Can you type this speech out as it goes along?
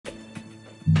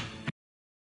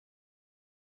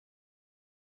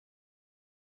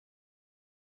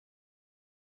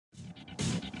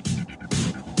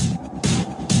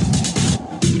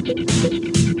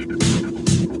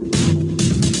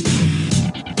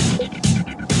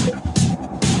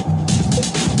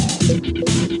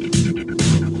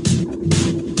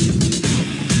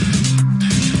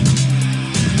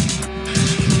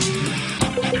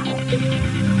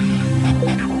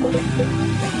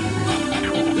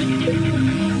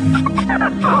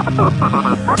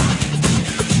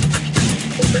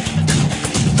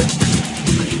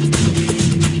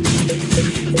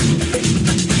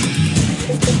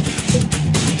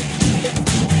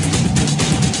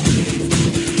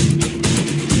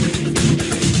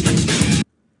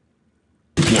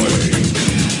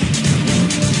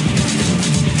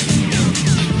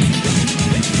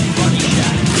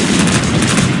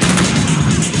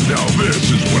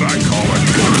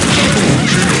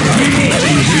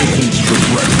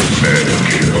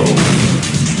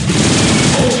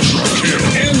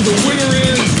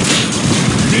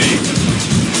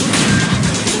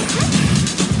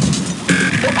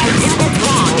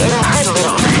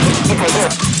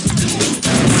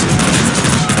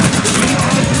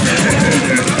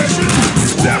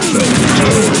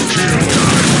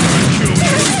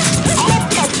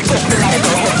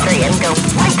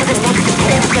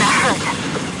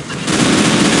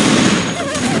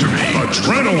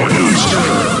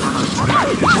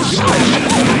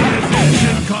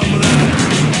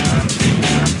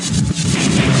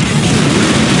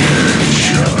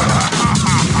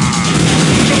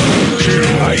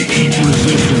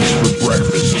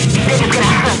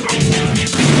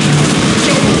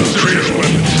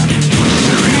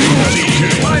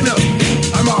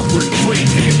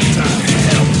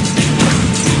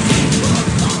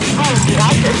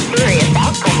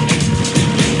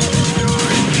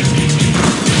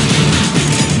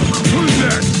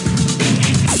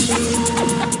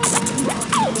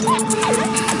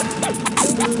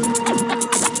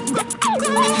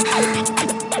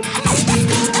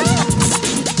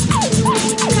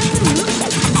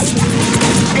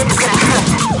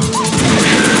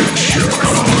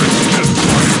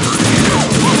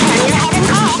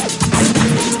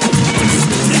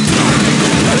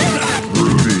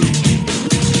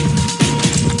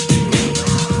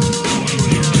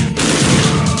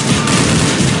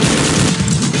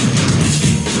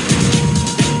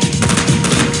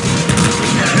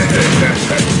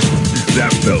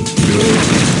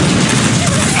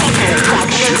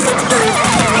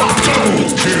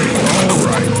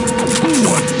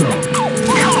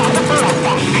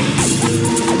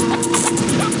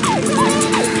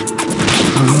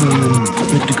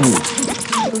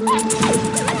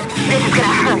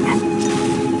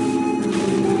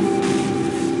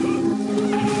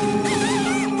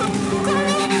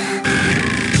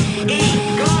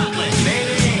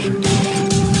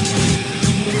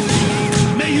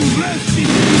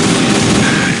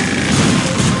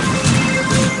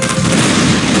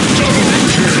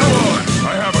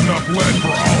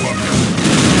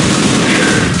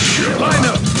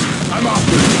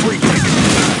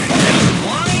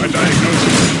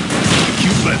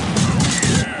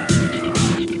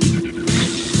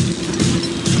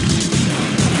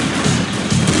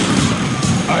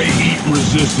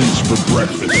Resistance for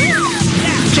breakfast.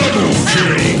 Double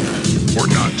kill! Or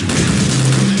not to be.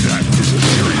 That is a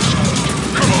serious one.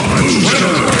 Come on,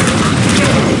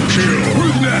 double kill!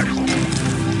 Who's next?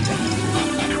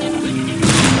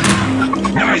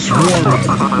 Nice warm-up.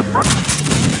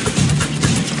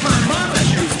 Mama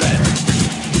shoots better.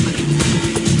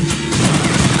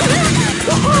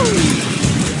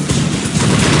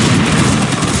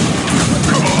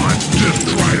 Come on, just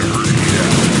try to hurt me.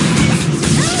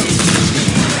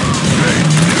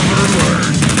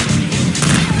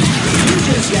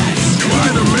 Try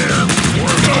the man,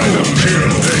 or try the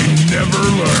kill. They never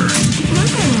learn.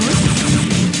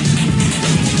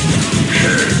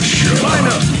 Headshot. Line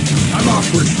up. I'm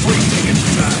offering free tickets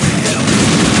to hell.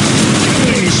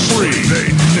 Killing spree. They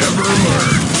never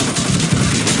learn.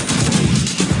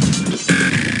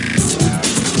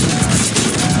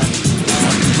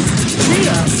 See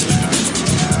ya.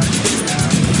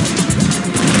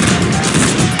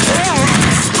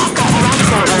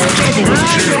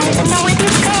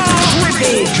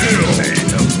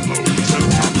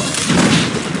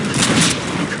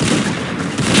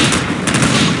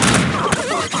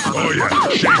 Oh yeah,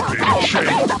 shake baby,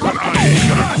 shake, but I ain't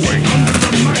gonna quake. Under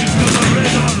the might of the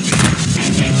Red Army.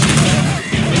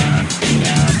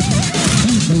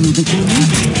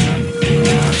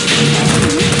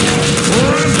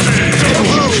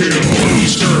 Double kill,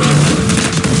 monster.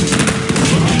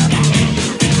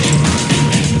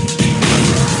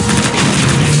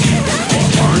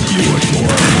 Aren't you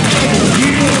adoring? Double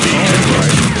kill,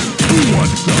 alright. Who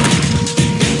wants some?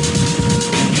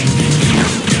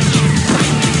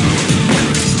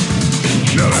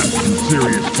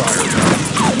 fired up.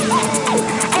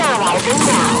 Analyzing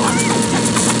now.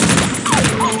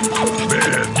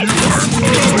 Man, you are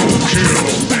double kill.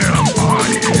 Damn, I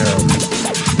am.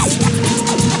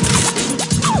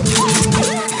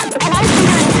 Can I see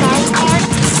your insurance card?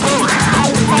 Oh,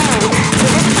 I'm sorry.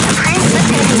 This is a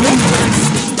pre-existing condition.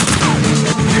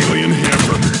 Alien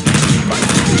hamburger.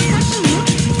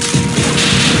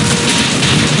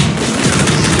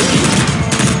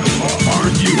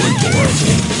 Aren't you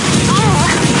adorable? Oh,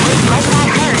 this might not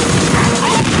hurt.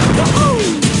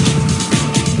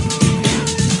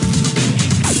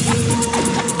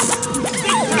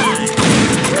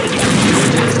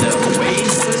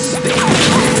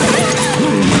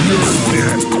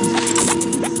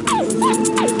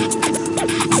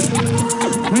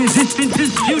 Resistance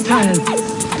is futile.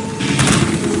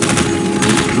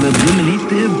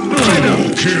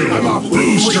 Double kill. I'm a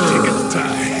booster. To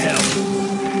hell.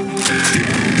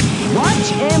 Watch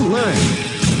and learn.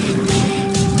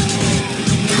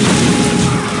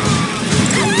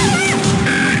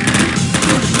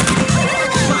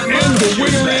 And the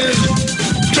winner is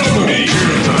double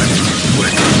kill. Time to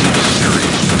split.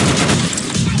 Serious.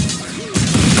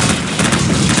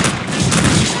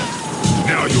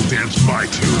 Now you'll dance my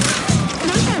tune.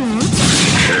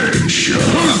 Headshot.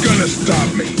 Who's gonna stop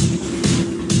me?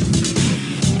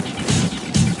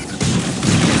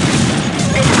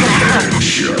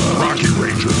 Headshot. Rocket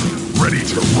Ranger, ready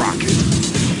to rock it.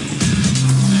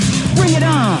 Bring it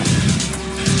on.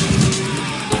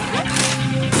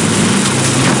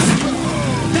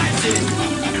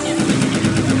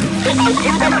 If I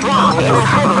do this wrong, it will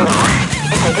hurt more.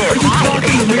 If I do it right,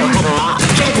 it'll hurt a lot.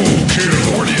 Double kill.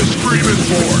 What are you screaming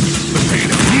for? The pain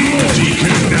of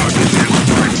multi-kill. Now you dance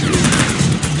my tune.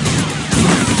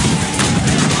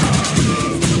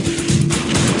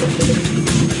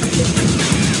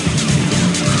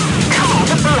 Call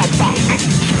the blood bank.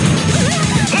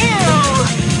 Ew!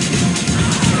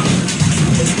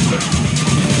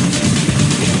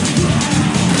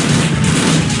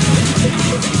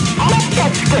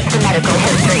 Let's skip the medical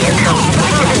history and come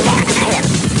right to the next hit.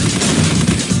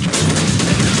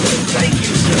 Thank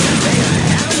you, sir. May I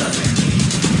have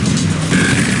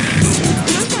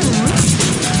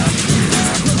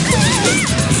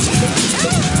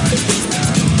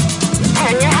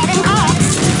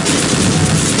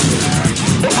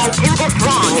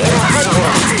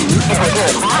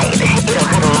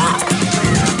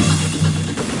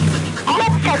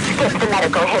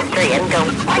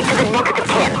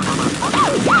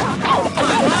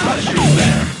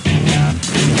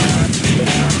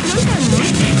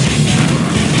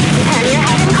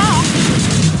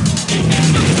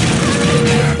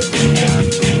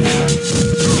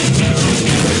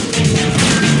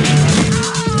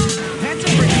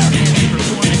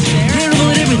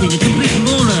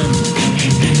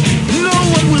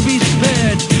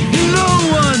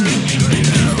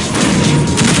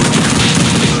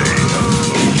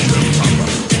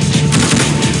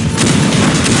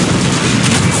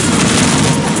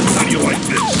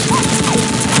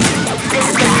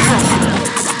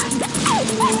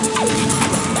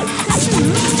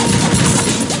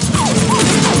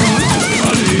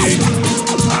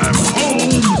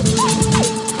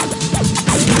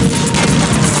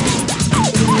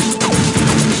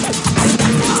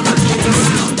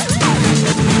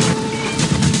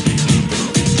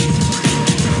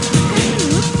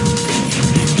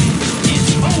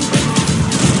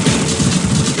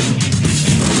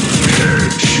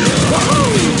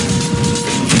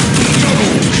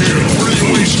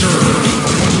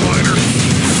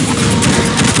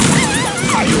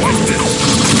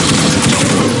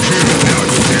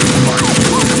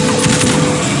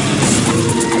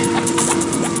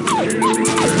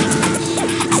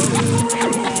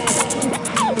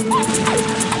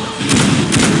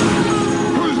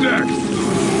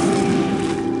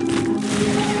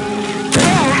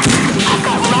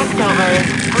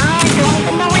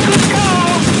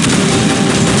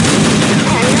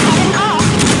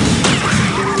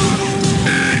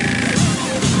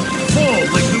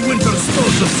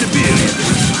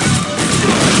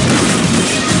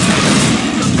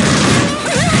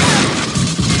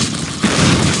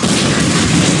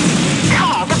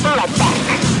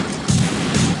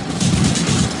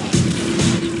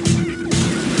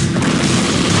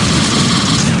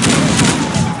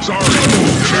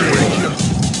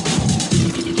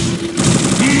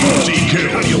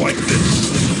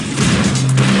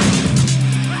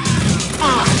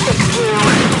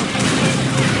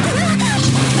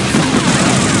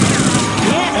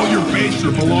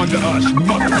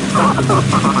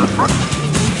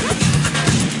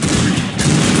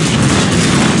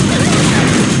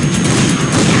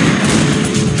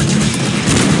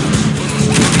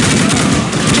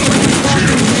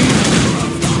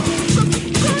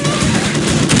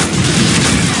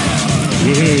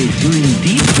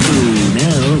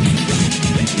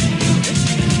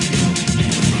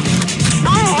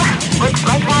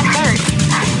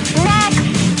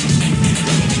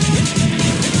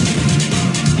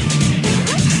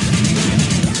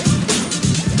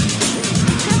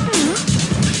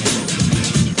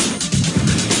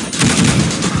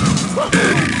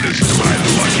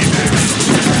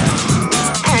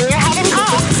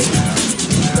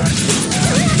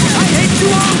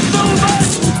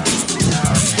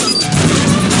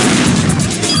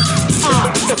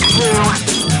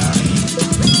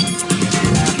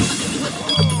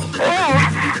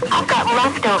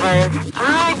yours.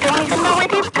 I don't even know where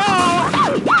these go.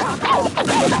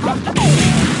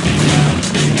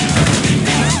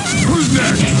 Who's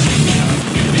next?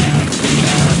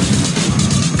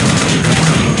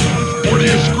 What are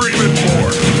you screaming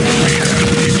for?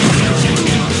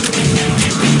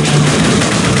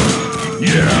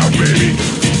 Yeah, baby.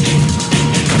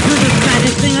 You're the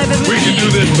saddest thing I've ever We can do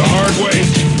this the hard way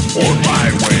or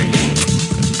my way.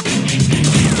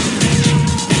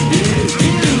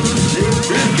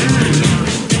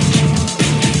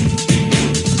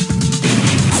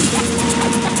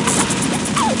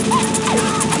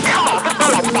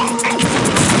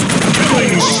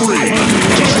 Killing spree.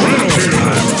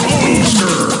 Triple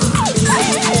booster.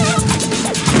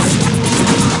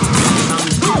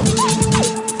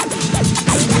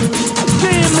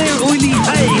 Damn their oily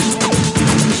eyes!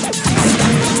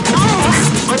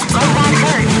 Looks like that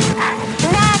hurt.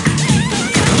 Next.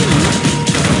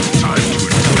 Time to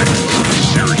inflict some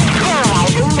serious.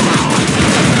 Paralyzing now.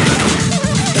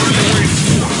 What are you waiting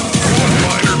for?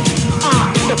 One-liner?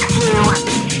 Fix you.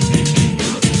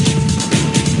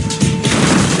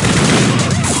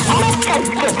 Let's just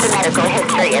skip the medical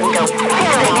history and go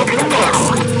paralyzing now.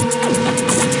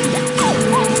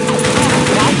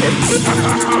 That's a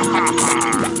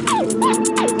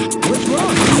What's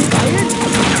wrong? You tired?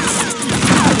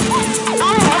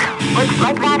 looks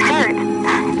like that hurt.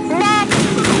 Next.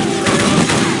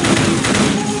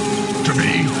 To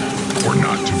be or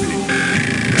not to be?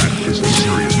 That is a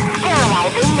serious one.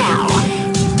 Paralyzing now.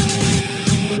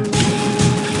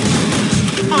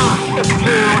 Fix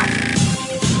you.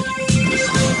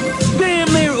 Damn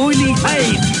their oily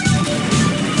eyes!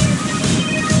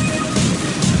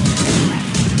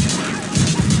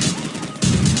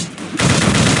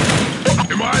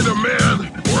 Am I the man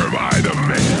or am I the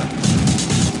man?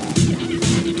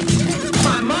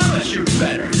 My mama shoots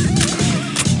better.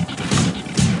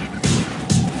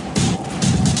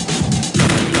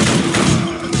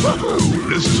 Woohoo!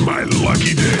 This is my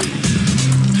lucky day.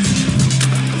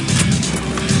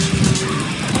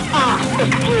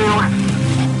 Fix you.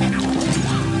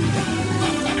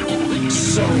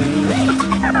 So Can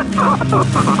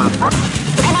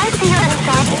I see your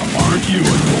inside? Aren't you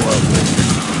adorable?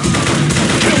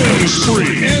 Killing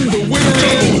spree.